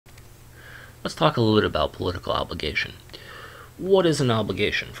Let's talk a little bit about political obligation. What is an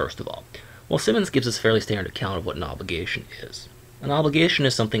obligation, first of all? Well, Simmons gives us a fairly standard account of what an obligation is. An obligation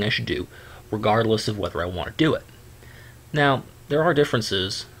is something I should do, regardless of whether I want to do it. Now, there are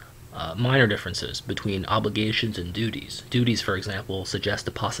differences, minor differences, between obligations and duties. Duties, for example, suggest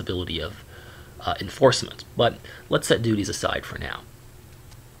the possibility of enforcement, but let's set duties aside for now.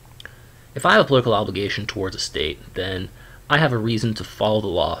 If I have a political obligation towards a state, then I have a reason to follow the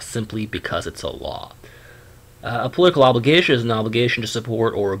law simply because it's a law. A political obligation is an obligation to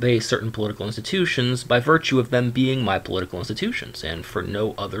support or obey certain political institutions by virtue of them being my political institutions, and for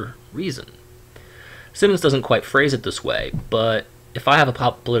no other reason. Simmons doesn't quite phrase it this way, but if I have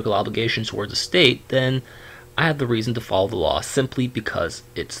a political obligation towards a state, then I have the reason to follow the law simply because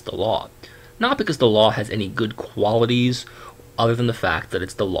it's the law. Not because the law has any good qualities other than the fact that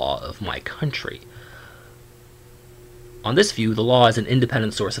it's the law of my country. On this view, the law is an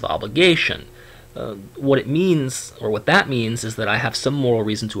independent source of obligation. What it means, or what that means, is that I have some moral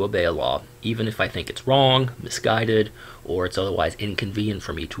reason to obey a law, even if I think it's wrong, misguided, or it's otherwise inconvenient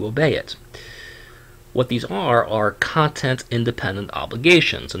for me to obey it. What these are content-independent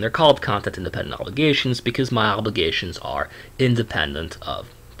obligations, and they're called content-independent obligations because my obligations are independent of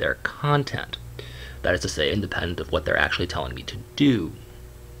their content. That is to say, independent of what they're actually telling me to do.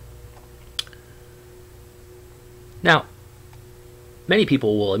 Now, many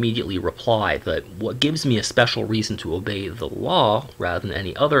people will immediately reply that what gives me a special reason to obey the law, rather than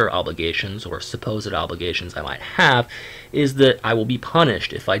any other obligations or supposed obligations I might have, is that I will be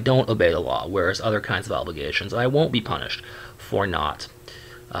punished if I don't obey the law, whereas other kinds of obligations I won't be punished for not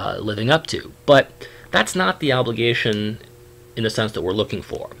living up to. But that's not the obligation in the sense that we're looking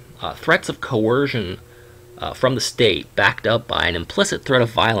for. Threats of coercion from the state, backed up by an implicit threat of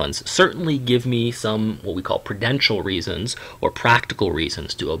violence, certainly give me some what we call prudential reasons or practical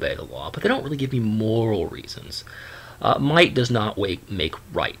reasons to obey the law, but they don't really give me moral reasons. Might does not make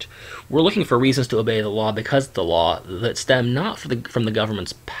right. We're looking for reasons to obey the law because of the law that stem not from the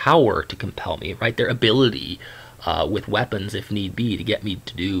government's power to compel me, right? Their ability with weapons, if need be, to get me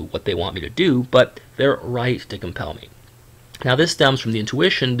to do what they want me to do, but their right to compel me. Now, this stems from the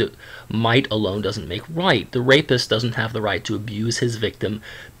intuition that might alone doesn't make right. The rapist doesn't have the right to abuse his victim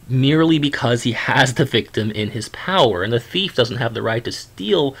merely because he has the victim in his power, and the thief doesn't have the right to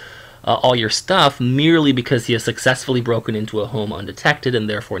steal all your stuff merely because he has successfully broken into a home undetected and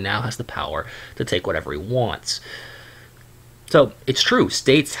therefore now has the power to take whatever he wants. So, it's true,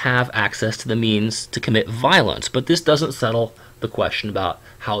 states have access to the means to commit violence, but this doesn't settle the question about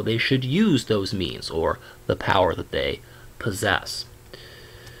how they should use those means or the power that they possess.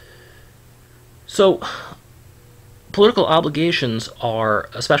 So, political obligations are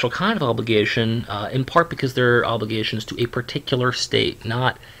a special kind of obligation, in part because they're obligations to a particular state,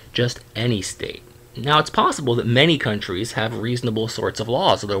 not just any state. Now, it's possible that many countries have reasonable sorts of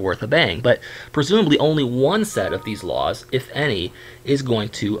laws that are worth obeying, but presumably only one set of these laws, if any, is going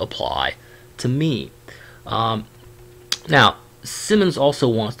to apply to me. Now, Simmons also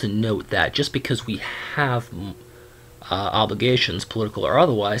wants to note that just because we have obligations, political or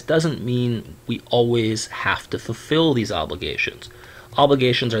otherwise, doesn't mean we always have to fulfill these obligations.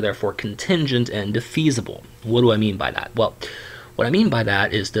 Obligations are therefore contingent and defeasible. What do I mean by that? Well, what I mean by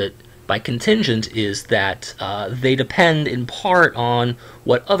that is that by contingent is that they depend in part on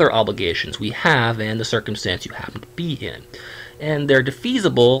what other obligations we have and the circumstance you happen to be in. And they're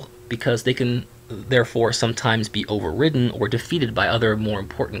defeasible because they can therefore sometimes be overridden or defeated by other more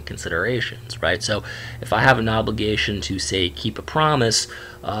important considerations, right? So if I have an obligation to, say, keep a promise,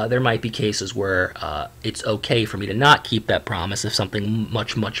 there might be cases where it's okay for me to not keep that promise if something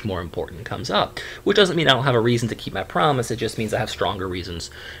much, much more important comes up, which doesn't mean I don't have a reason to keep my promise, it just means I have stronger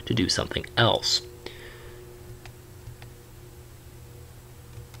reasons to do something else.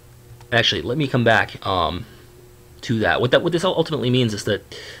 Actually, let me come back to that. What this ultimately means is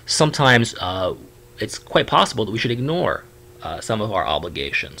that sometimes it's quite possible that we should ignore some of our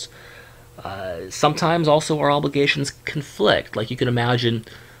obligations. Sometimes also our obligations conflict. Like you can imagine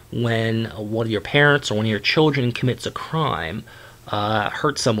when one of your parents or one of your children commits a crime,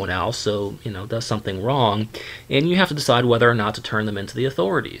 hurts someone else, so does something wrong, and you have to decide whether or not to turn them into the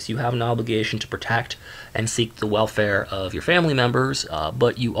authorities. You have an obligation to protect and seek the welfare of your family members,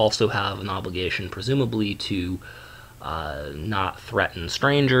 but you also have an obligation, presumably, to not threaten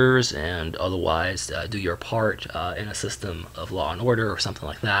strangers and otherwise do your part in a system of law and order or something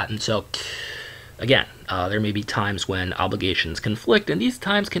like that. And so, again, there may be times when obligations conflict, and these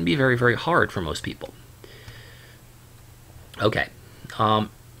times can be very, very hard for most people. Okay.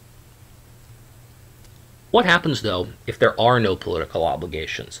 What happens, though, if there are no political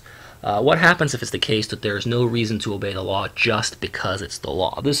obligations? What happens if it's the case that there is no reason to obey the law just because it's the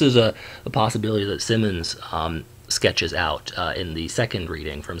law? This is a possibility that Simmons sketches out in the second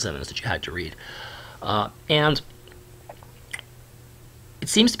reading from Simmons that you had to read. And it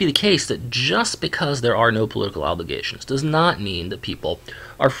seems to be the case that just because there are no political obligations does not mean that people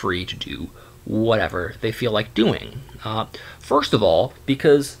are free to do whatever they feel like doing. First of all,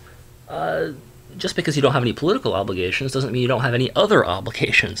 because just because you don't have any political obligations doesn't mean you don't have any other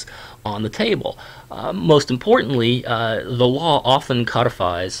obligations on the table. Most importantly, the law often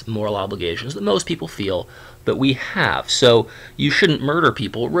codifies moral obligations that most people feel that we have. So you shouldn't murder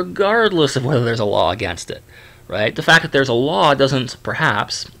people regardless of whether there's a law against it. Right? The fact that there's a law doesn't,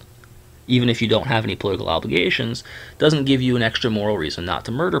 perhaps, even if you don't have any political obligations, doesn't give you an extra moral reason not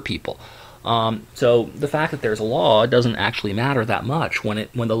to murder people. So the fact that there's a law doesn't actually matter that much when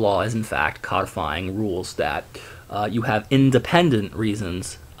the law is in fact codifying rules that you have independent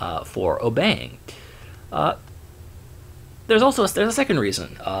reasons for obeying. There's a second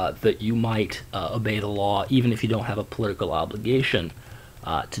reason that you might obey the law even if you don't have a political obligation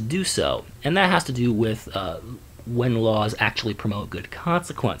to do so, and that has to do with when laws actually promote good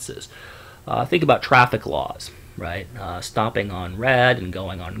consequences. Think about traffic laws, right? Stopping on red and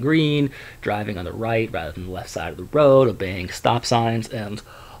going on green, driving on the right rather than the left side of the road, obeying stop signs, and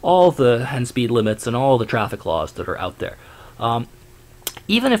speed limits and all the traffic laws that are out there.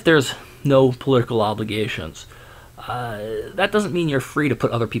 Even if there's no political obligations, that doesn't mean you're free to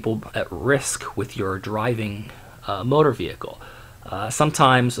put other people at risk with your driving motor vehicle.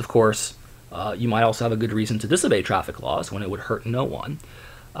 Sometimes, of course, you might also have a good reason to disobey traffic laws when it would hurt no one.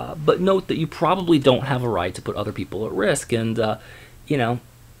 But note that you probably don't have a right to put other people at risk, and,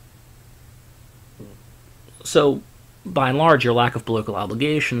 so by and large, your lack of political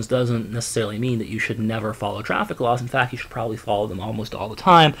obligations doesn't necessarily mean that you should never follow traffic laws. In fact, you should probably follow them almost all the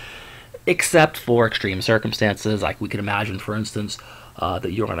time, except for extreme circumstances, like we could imagine, for instance,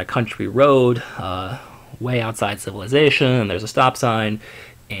 that you're on a country road, way outside civilization, and there's a stop sign,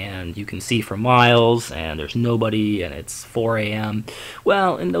 and you can see for miles, and there's nobody, and it's 4 a.m.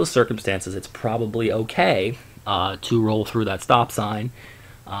 Well, in those circumstances, it's probably okay to roll through that stop sign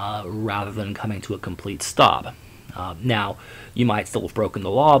rather than coming to a complete stop. Now, you might still have broken the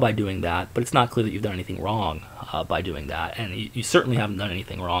law by doing that, but it's not clear that you've done anything wrong by doing that, and you certainly haven't done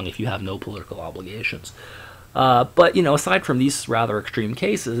anything wrong if you have no political obligations. But, aside from these rather extreme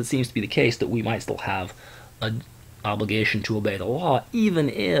cases, it seems to be the case that we might still have an obligation to obey the law, even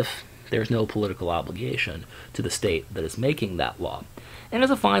if there's no political obligation to the state that is making that law. And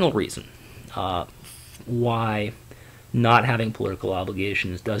as a final reason why not having political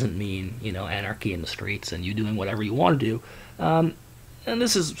obligations doesn't mean, anarchy in the streets and you doing whatever you want to do, and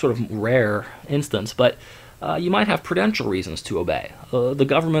this is sort of rare instance, but you might have prudential reasons to obey. The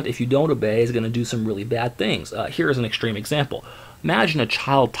government, if you don't obey, is going to do some really bad things. Here's an extreme example. Imagine a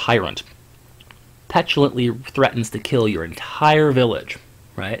child tyrant petulantly threatens to kill your entire village,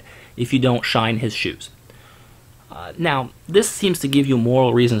 right, if you don't shine his shoes. Now, this seems to give you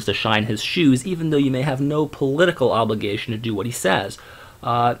moral reasons to shine his shoes, even though you may have no political obligation to do what he says,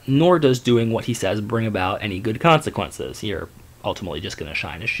 nor does doing what he says bring about any good consequences. You're ultimately just going to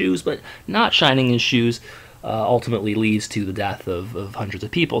shine his shoes, but not shining his shoes ultimately leads to the death of hundreds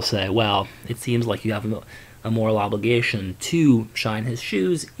of people. Say, well, it seems like you have a moral obligation to shine his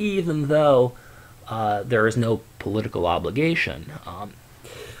shoes, even though there is no political obligation.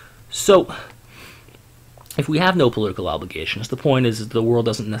 So, if we have no political obligations, the point is that the world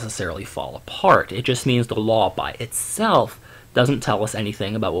doesn't necessarily fall apart. It just means the law by itself doesn't tell us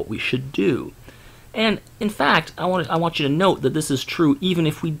anything about what we should do. And, in fact, I want you to note that this is true even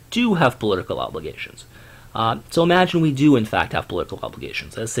if we do have political obligations. So imagine we do, in fact, have political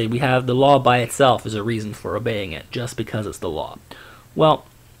obligations. Let's say we have the law by itself as a reason for obeying it, just because it's the law. Well,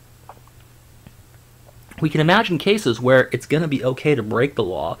 we can imagine cases where it's going to be okay to break the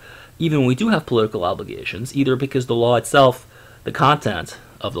law, even when we do have political obligations, either because the law itself, the content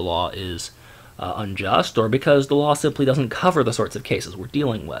of the law, is unjust, or because the law simply doesn't cover the sorts of cases we're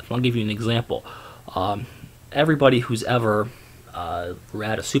dealing with. I'll give you an example. Everybody who's ever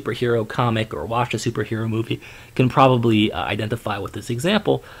read a superhero comic or watched a superhero movie can probably identify with this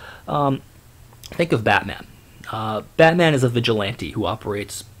example. Think of Batman. Batman is a vigilante who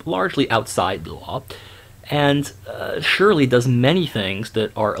operates largely outside the law, and surely does many things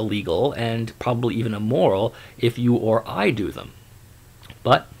that are illegal and probably even immoral if you or I do them.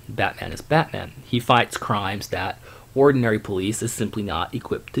 But Batman is Batman. He fights crimes that ordinary police is simply not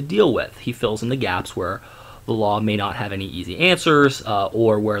equipped to deal with. He fills in the gaps where the law may not have any easy answers,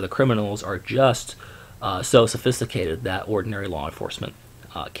 or where the criminals are just so sophisticated that ordinary law enforcement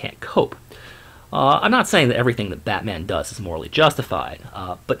can't cope. I'm not saying that everything that Batman does is morally justified,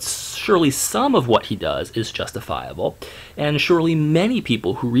 but surely some of what he does is justifiable, and surely many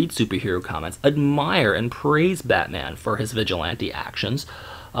people who read superhero comics admire and praise Batman for his vigilante actions,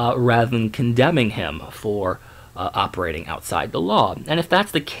 rather than condemning him for operating outside the law. And if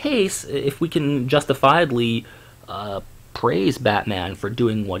that's the case, if we can justifiably praise Batman for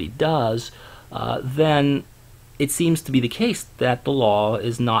doing what he does, then it seems to be the case that the law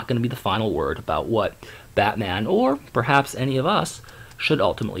is not going to be the final word about what Batman, or perhaps any of us, should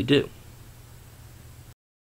ultimately do.